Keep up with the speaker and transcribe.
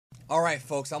All right,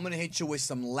 folks, I'm going to hit you with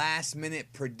some last-minute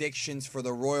predictions for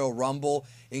the Royal Rumble,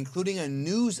 including a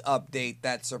news update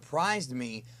that surprised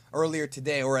me earlier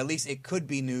today, or at least it could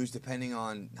be news depending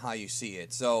on how you see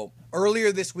it. So,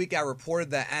 earlier this week, I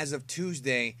reported that as of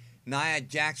Tuesday, Nia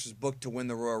Jax was booked to win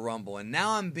the Royal Rumble, and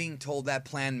now I'm being told that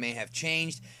plan may have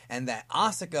changed and that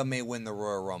Asuka may win the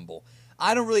Royal Rumble.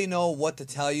 I don't really know what to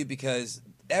tell you because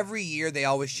every year they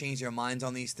always change their minds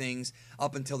on these things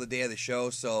up until the day of the show,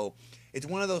 so it's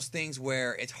one of those things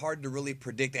where it's hard to really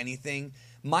predict anything.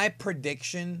 My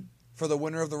prediction for the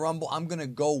winner of the Rumble, I'm going to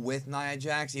go with Nia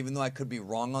Jax, even though I could be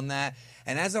wrong on that.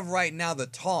 And as of right now, the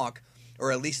talk,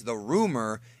 or at least the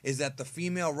rumor, is that the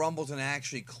female Rumble's going to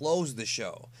actually close the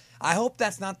show. I hope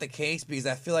that's not the case because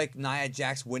I feel like Nia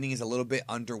Jax winning is a little bit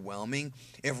underwhelming.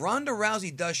 If Ronda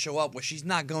Rousey does show up, which she's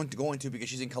not going to because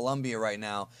she's in Columbia right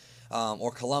now,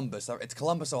 or Columbus. It's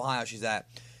Columbus, Ohio she's at.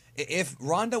 If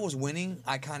Ronda was winning,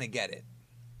 I kind of get it.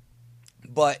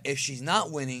 But if she's not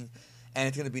winning and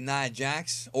it's going to be Nia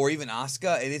Jax or even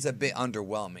Asuka, it is a bit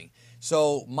underwhelming.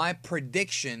 So my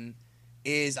prediction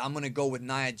is I'm going to go with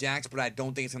Nia Jax, but I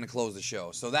don't think it's going to close the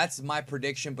show. So that's my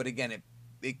prediction, but again,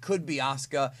 it could be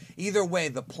Asuka. Either way,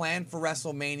 the plan for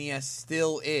WrestleMania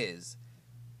still is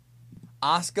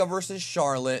Asuka versus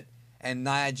Charlotte and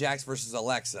Nia Jax versus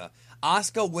Alexa.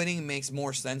 Asuka winning makes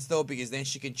more sense, though, because then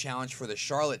she can challenge for the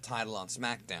Charlotte title on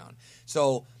SmackDown.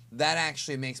 So that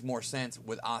actually makes more sense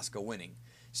with Asuka winning.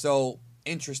 So,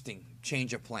 interesting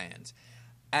change of plans.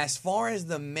 As far as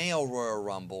the male Royal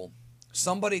Rumble,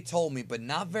 somebody told me, but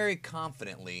not very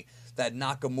confidently, that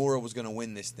Nakamura was going to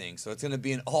win this thing. So it's going to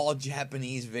be an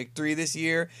all-Japanese victory this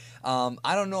year. I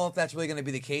don't know if that's really going to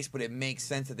be the case, but it makes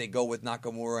sense that they go with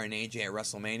Nakamura and AJ at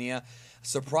WrestleMania.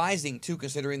 Surprising, too,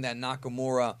 considering that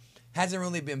Nakamura hasn't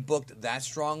really been booked that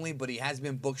strongly, but he has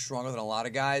been booked stronger than a lot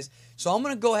of guys. So I'm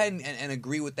going to go ahead and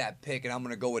agree with that pick, and I'm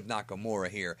going to go with Nakamura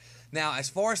here. Now, as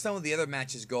far as some of the other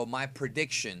matches go, my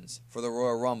predictions for the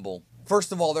Royal Rumble.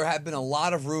 First of all, there have been a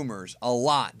lot of rumors,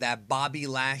 that Bobby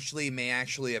Lashley may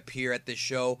actually appear at this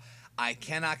show. I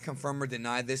cannot confirm or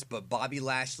deny this, but Bobby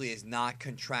Lashley is not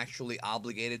contractually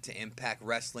obligated to Impact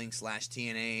Wrestling /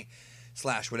 TNA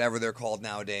 / whatever they're called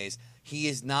nowadays. He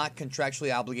is not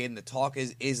contractually obligated. The talk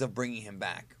is of bringing him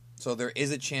back. So there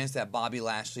is a chance that Bobby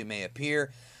Lashley may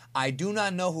appear. I do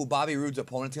not know who Bobby Roode's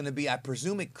opponent's going to be. I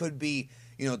presume it could be,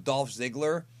 Dolph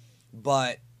Ziggler.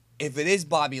 But if it is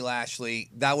Bobby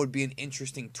Lashley, that would be an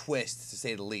interesting twist, to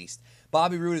say the least.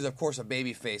 Bobby Roode is, of course, a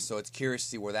babyface, so it's curious to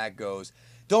see where that goes.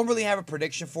 Don't really have a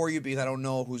prediction for you because I don't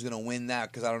know who's going to win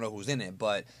that because I don't know who's in it.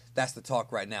 But that's the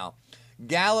talk right now.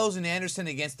 Gallows and Anderson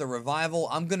against the Revival.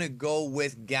 I'm going to go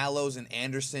with Gallows and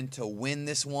Anderson to win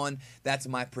this one. That's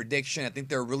my prediction. I think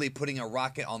they're really putting a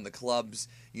rocket on the club's,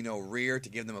 rear to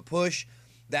give them a push.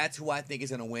 That's who I think is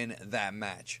going to win that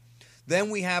match. Then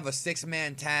we have a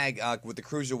 6-man tag with the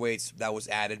Cruiserweights that was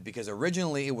added because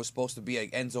originally it was supposed to be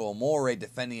Enzo Amore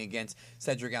defending against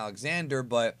Cedric Alexander,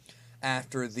 but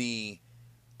after the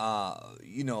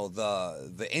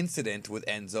incident with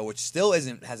Enzo, which still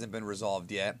hasn't been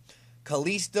resolved yet,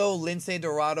 Kalisto, Lince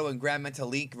Dorado, and Grand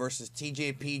Metalik versus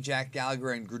TJP, Jack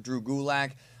Gallagher, and Drew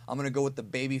Gulak. I'm going to go with the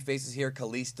baby faces here,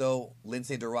 Kalisto,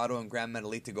 Lince Dorado, and Grand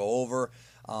Metalik to go over.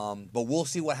 But we'll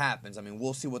see what happens.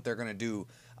 We'll see what they're going to do.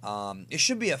 It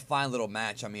should be a fine little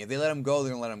match. If they let him go,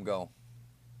 they're going to let him go.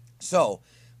 So,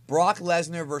 Brock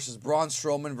Lesnar versus Braun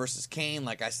Strowman versus Kane.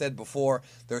 Like I said before,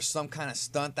 there's some kind of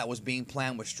stunt that was being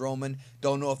planned with Strowman.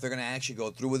 Don't know if they're going to actually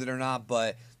go through with it or not,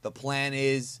 but the plan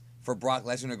is for Brock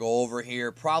Lesnar to go over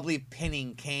here, probably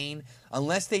pinning Kane,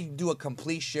 unless they do a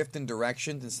complete shift in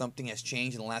directions and something has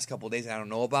changed in the last couple of days I don't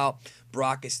know about.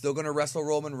 Brock is still going to wrestle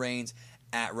Roman Reigns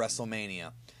at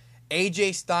WrestleMania.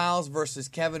 AJ Styles versus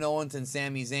Kevin Owens and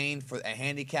Sami Zayn for a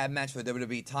handicap match for the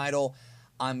WWE title.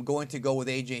 I'm going to go with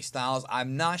AJ Styles.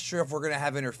 I'm not sure if we're going to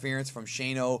have interference from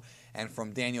Shane and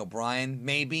from Daniel Bryan,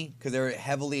 maybe, because they're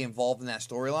heavily involved in that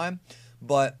storyline.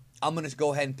 But I'm going to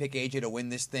go ahead and pick AJ to win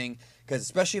this thing, because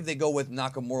especially if they go with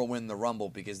Nakamura winning the Rumble,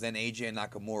 because then AJ and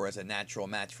Nakamura is a natural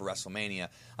match for WrestleMania.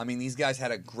 These guys had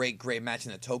a great match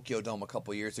in the Tokyo Dome a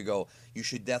couple years ago. You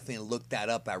should definitely look that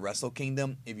up at Wrestle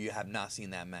Kingdom if you have not seen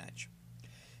that match.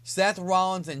 Seth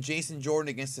Rollins and Jason Jordan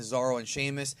against Cesaro and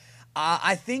Sheamus.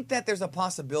 I think that there's a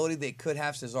possibility they could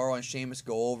have Cesaro and Sheamus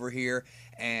go over here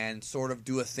and sort of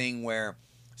do a thing where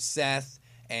Seth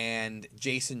and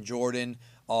Jason Jordan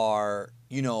are,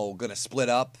 going to split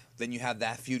up. Then you have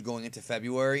that feud going into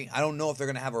February. I don't know if they're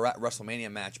going to have a WrestleMania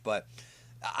match, but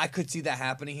I could see that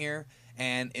happening here.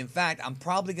 And in fact, I'm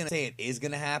probably going to say it is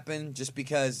going to happen just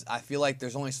because I feel like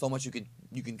there's only so much you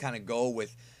can kind of go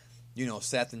with,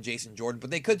 Seth and Jason Jordan.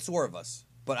 But they could swerve us.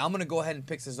 But I'm going to go ahead and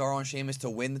pick Cesaro and Sheamus to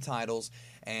win the titles.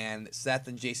 And Seth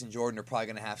and Jason Jordan are probably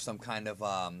going to have some kind of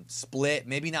split.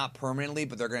 Maybe not permanently,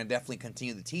 but they're going to definitely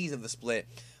continue the tease of the split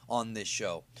on this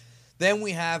show. Then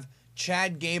we have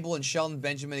Chad Gable and Shelton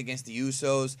Benjamin against the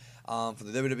Usos for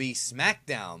the WWE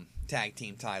SmackDown tag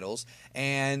team titles.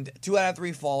 And 2 out of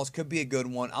 3 falls could be a good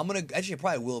one. Actually, it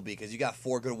probably will be because you got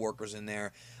 4 good workers in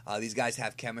there. These guys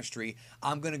have chemistry.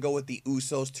 I'm going to go with the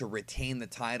Usos to retain the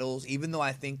titles, even though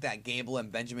I think that Gable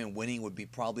and Benjamin winning would be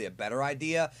probably a better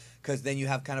idea because then you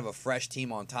have kind of a fresh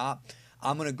team on top.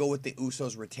 I'm going to go with the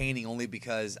Usos retaining only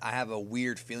because I have a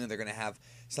weird feeling they're going to have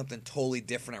something totally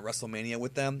different at WrestleMania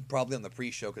with them, probably on the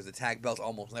pre-show because the tag belts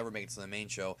almost never make it to the main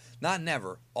show. Not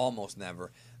never, almost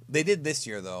never. They did this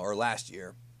year, though, or last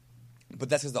year, but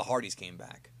that's because the Hardys came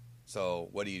back. So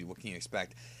what can you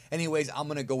expect? Anyways, I'm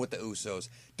going to go with the Usos.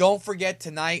 Don't forget,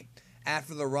 tonight,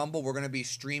 after the Rumble, we're going to be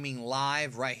streaming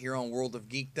live right here on World of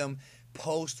Geekdom,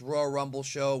 post-Royal Rumble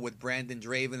show with Brandon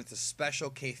Draven. It's a special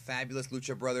K-Fabulous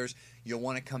Lucha Brothers. You'll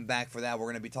want to come back for that. We're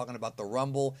going to be talking about the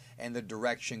Rumble and the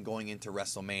direction going into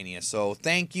WrestleMania. So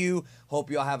thank you.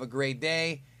 Hope you all have a great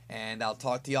day, and I'll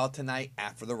talk to y'all tonight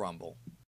after the Rumble.